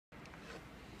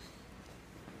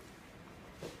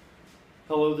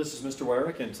Hello, this is Mr.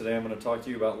 Wyrick, and today I'm going to talk to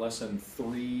you about lesson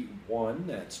 3.1.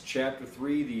 That's chapter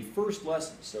 3, the first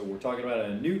lesson. So we're talking about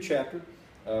a new chapter.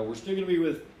 We're still going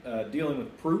to be dealing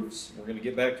with proofs. We're going to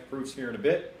get back to proofs here in a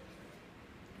bit.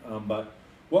 But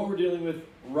what we're dealing with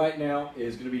right now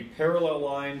is going to be parallel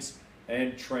lines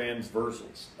and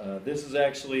transversals. This is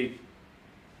actually,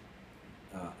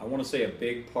 I want to say, a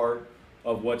big part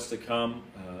of what's to come.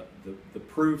 The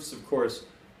proofs, of course,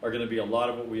 are going to be a lot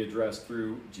of what we address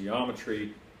through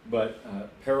geometry, but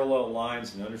parallel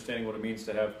lines and understanding what it means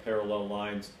to have parallel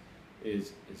lines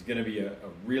is going to be a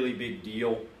really big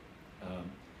deal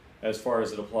as far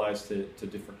as it applies to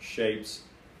different shapes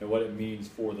and what it means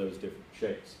for those different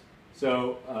shapes.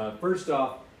 So first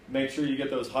off, make sure you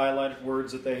get those highlighted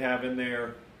words that they have in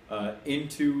there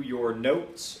into your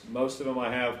notes. Most of them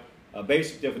I have a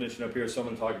basic definition up here, so I'm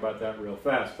going to talk about that real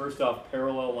fast. First off,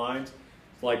 parallel lines.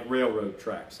 Like railroad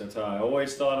tracks. That's how I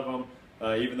always thought of them.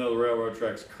 Even though the railroad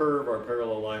tracks curve, our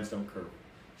parallel lines don't curve.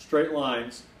 Straight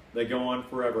lines, they go on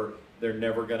forever. They're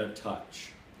never going to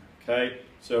touch. Okay?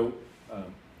 So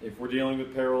if we're dealing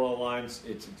with parallel lines,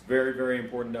 it's very, very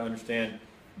important to understand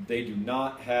they do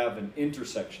not have an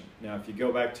intersection. Now, if you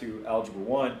go back to Algebra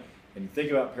 1 and you think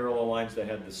about parallel lines, they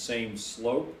had the same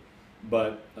slope,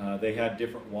 but they had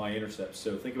different y-intercepts.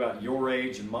 So think about your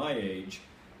age and my age.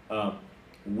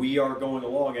 We are going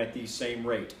along at the same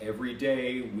rate. Every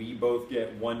day we both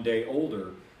get 1 day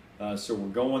older, so we're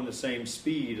going the same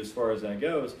speed as far as that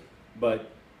goes, but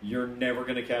you're never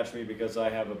going to catch me because I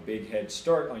have a big head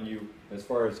start on you as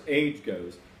far as age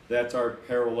goes. That's our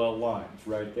parallel lines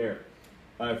right there.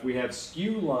 If we have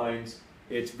skew lines,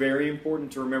 it's very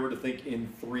important to remember to think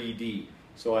in 3D.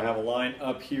 So I have a line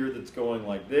up here that's going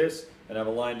like this, and I have a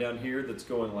line down here that's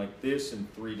going like this in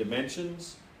 3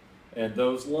 dimensions. And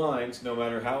those lines, no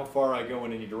matter how far I go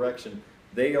in any direction,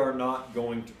 they are not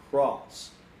going to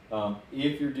cross.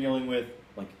 If you're dealing with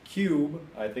like a cube,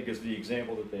 I think is the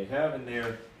example that they have in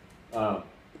there,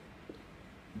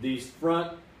 these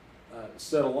front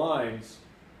set of lines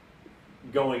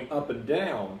going up and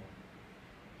down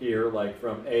here, like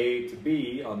from A to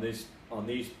B on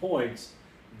these points,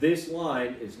 this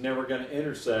line is never going to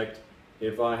intersect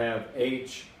if I have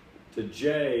H to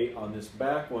J on this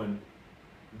back one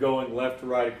going left to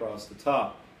right across the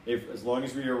top. As long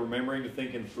as we are remembering to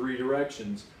think in 3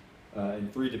 directions, in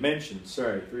 3 dimensions,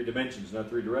 sorry, 3 dimensions, not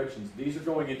 3 directions. These are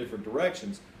going in different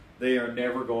directions. They are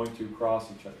never going to cross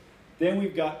each other. Then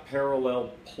we've got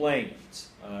parallel planes.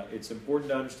 It's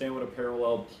important to understand what a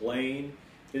parallel plane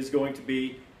is going to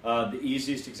be. The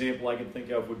easiest example I can think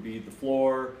of would be the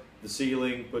floor, the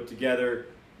ceiling put together.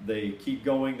 They keep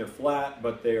going, they're flat,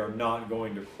 but they are not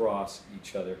going to cross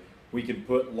each other. We can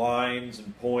put lines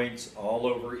and points all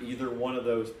over either one of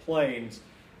those planes,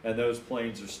 and those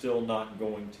planes are still not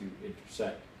going to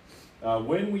intersect.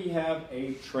 When we have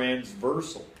a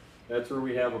transversal, that's where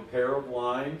we have a pair of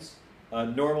lines.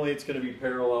 Normally it's going to be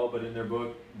parallel, but in their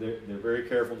book, they're very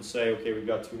careful to say, okay, we've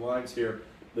got 2 lines here.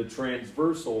 The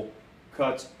transversal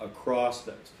cuts across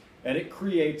those, and it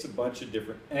creates a bunch of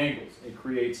different angles. It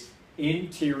creates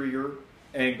interior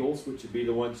angles, which would be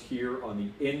the ones here on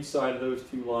the inside of those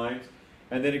 2 lines,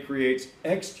 and then it creates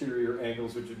exterior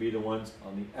angles, which would be the ones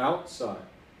on the outside.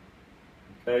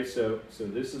 Okay, so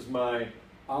this is my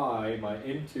I, my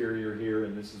interior here,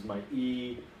 and this is my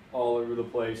E all over the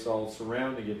place, all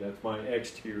surrounding it. That's my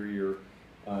exterior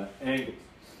angles.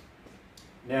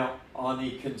 Now, on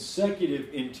the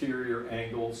consecutive interior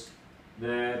angles,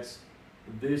 that's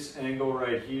this angle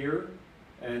right here,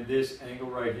 and this angle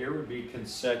right here would be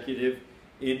consecutive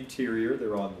interior.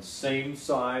 They're on the same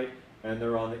side and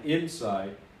they're on the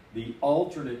inside. The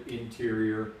alternate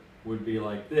interior would be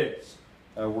like this.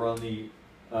 We're on the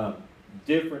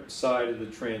different side of the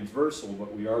transversal,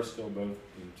 but we are still both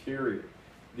interior.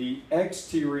 The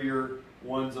exterior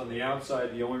ones on the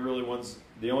outside, the only ones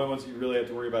that you really have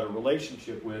to worry about a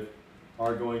relationship with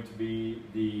are going to be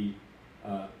the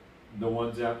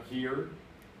ones out here,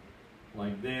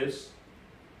 like this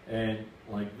and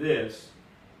like this.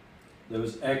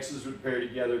 Those x's would pair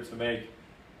together to make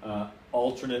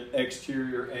alternate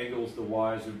exterior angles. The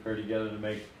y's would pair together to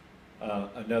make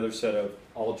another set of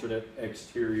alternate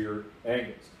exterior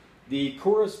angles. The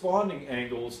corresponding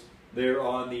angles, they're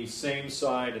on the same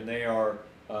side and they are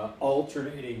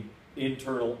alternating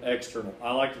internal, external.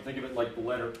 I like to think of it like the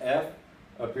letter F.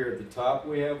 Up here at the top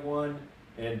we have one,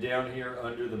 and down here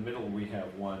under the middle we have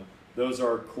one. Those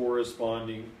are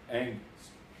corresponding angles.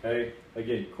 Okay,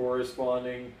 again,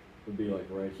 corresponding would be like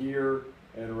right here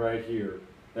and right here.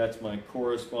 That's my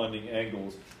corresponding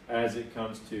angles as it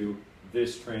comes to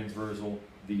this transversal,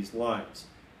 these lines.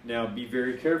 Now be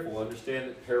very careful. Understand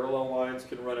that parallel lines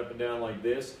can run up and down like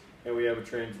this, and we have a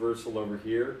transversal over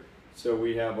here. So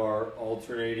we have our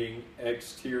alternating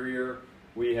exterior,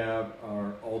 we have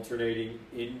our alternating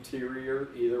interior.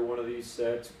 Either one of these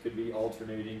sets could be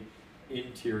alternating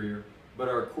interior, but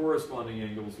our corresponding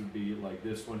angles would be like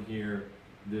this one here,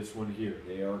 this one here.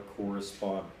 They are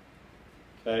corresponding.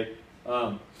 Okay.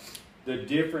 The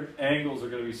different angles are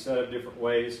going to be set up different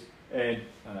ways, and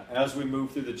as we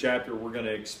move through the chapter, we're going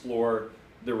to explore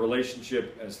the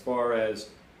relationship as far as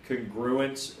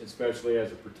congruence, especially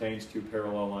as it pertains to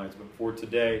parallel lines. But for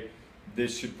today,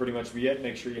 this should pretty much be it.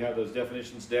 Make sure you have those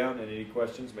definitions down, and any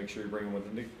questions, make sure you bring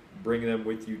them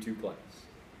with you to class.